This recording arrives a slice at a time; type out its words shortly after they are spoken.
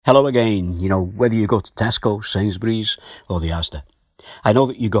Hello again. Whether you go to Tesco, Sainsbury's or the Asda, I know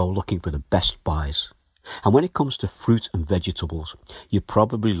that you go looking for the best buys. And when it comes to fruit and vegetables, you're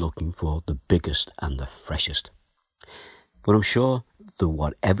probably looking for the biggest and the freshest. But I'm sure that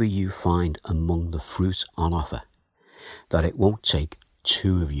whatever you find among the fruit on offer, that it won't take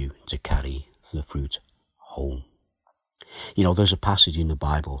two of you to carry the fruit home. There's a passage in the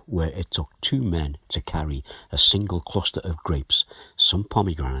Bible where it took two men to carry a single cluster of grapes, some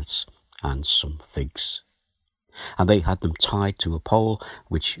pomegranates and some figs. And they had them tied to a pole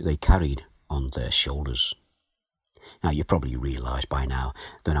which they carried on their shoulders. Now, you probably realise by now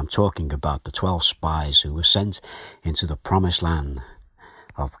that I'm talking about the 12 spies who were sent into the promised land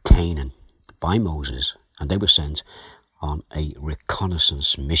of Canaan by Moses, and they were sent on a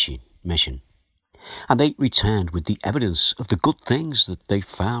reconnaissance mission. And they returned with the evidence of the good things that they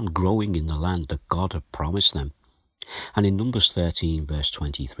found growing in the land that God had promised them. And in Numbers 13, verse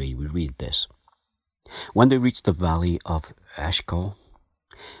 23, we read this. When they reached the valley of Eshcol,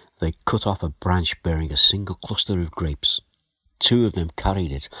 they cut off a branch bearing a single cluster of grapes. Two of them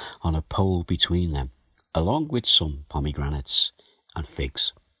carried it on a pole between them, along with some pomegranates and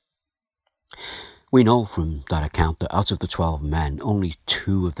figs. We know from that account that out of the 12 men, only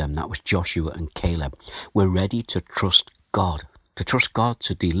two of them, that was Joshua and Caleb, were ready to trust God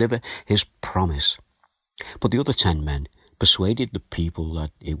to deliver his promise. But the other 10 men persuaded the people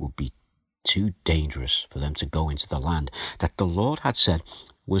that it would be too dangerous for them to go into the land that the Lord had said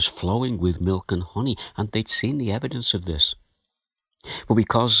was flowing with milk and honey, and they'd seen the evidence of this. But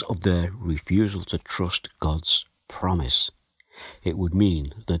because of their refusal to trust God's promise, it would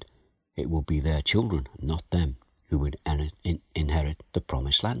mean that it will be their children, not them, who would inherit the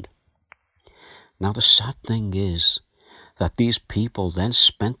promised land. Now, the sad thing is that these people then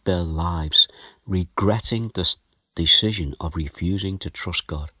spent their lives regretting the decision of refusing to trust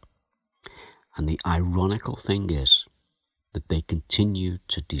God. And the ironical thing is that they continued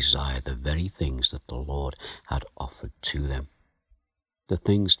to desire the very things that the Lord had offered to them, the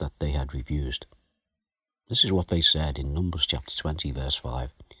things that they had refused. This is what they said in Numbers chapter 20, verse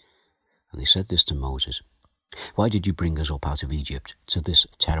 5. And they said this to Moses: "Why did you bring us up out of Egypt to this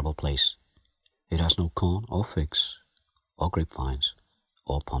terrible place? It has no corn or figs or grapevines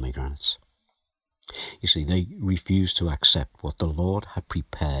or pomegranates." You see, they refused to accept what the Lord had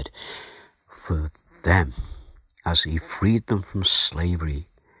prepared for them as he freed them from slavery,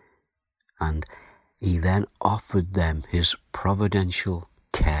 and he then offered them his providential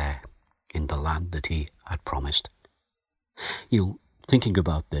care in the land that he had promised. Thinking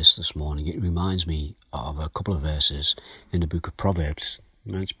about this morning, it reminds me of a couple of verses in the book of Proverbs.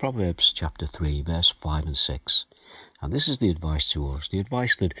 And it's Proverbs chapter 3, verse 5 and 6. And this is the advice to us, the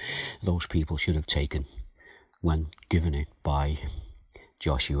advice that those people should have taken when given it by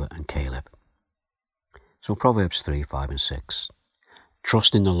Joshua and Caleb. So Proverbs 3, 5 and 6.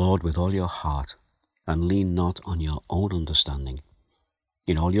 "Trust in the Lord with all your heart, and lean not on your own understanding.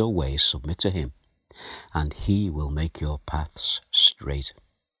 In all your ways submit to him, and he will make your paths straight."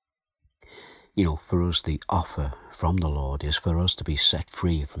 For us, the offer from the Lord is for us to be set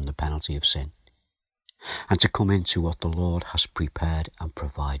free from the penalty of sin and to come into what the Lord has prepared and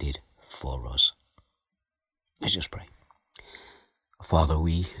provided for us. Let's just pray. Father,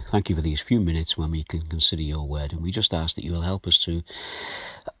 we thank you for these few minutes when we can consider your word, and we just ask that you will help us to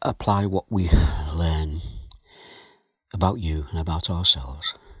apply what we learn about you and about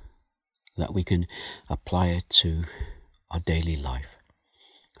ourselves, that we can apply it to our daily life.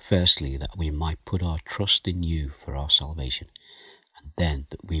 Firstly, that we might put our trust in you for our salvation, and then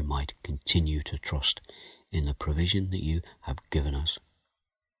that we might continue to trust in the provision that you have given us.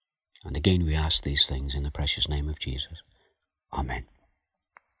 And again, we ask these things in the precious name of Jesus. Amen.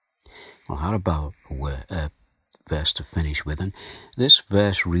 Well, how about a verse to finish with? And this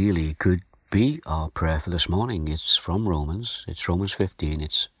verse really could be our prayer for this morning. It's from Romans. It's Romans 15.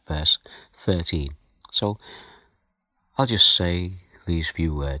 It's verse 13. So I'll just say these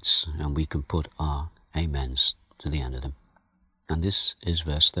few words and we can put our amens to the end of them. And this is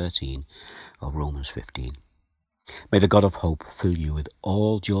verse 13 of Romans 15. "May the God of hope fill you with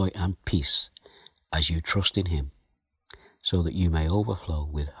all joy and peace as you trust in him, so that you may overflow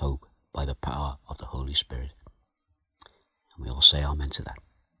with hope by the power of the Holy Spirit." And we all say amen to that.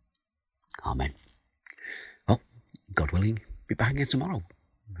 Amen. Well, God willing, be back again tomorrow.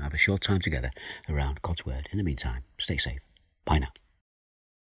 Have a short time together around God's word. In the meantime, stay safe. Bye now.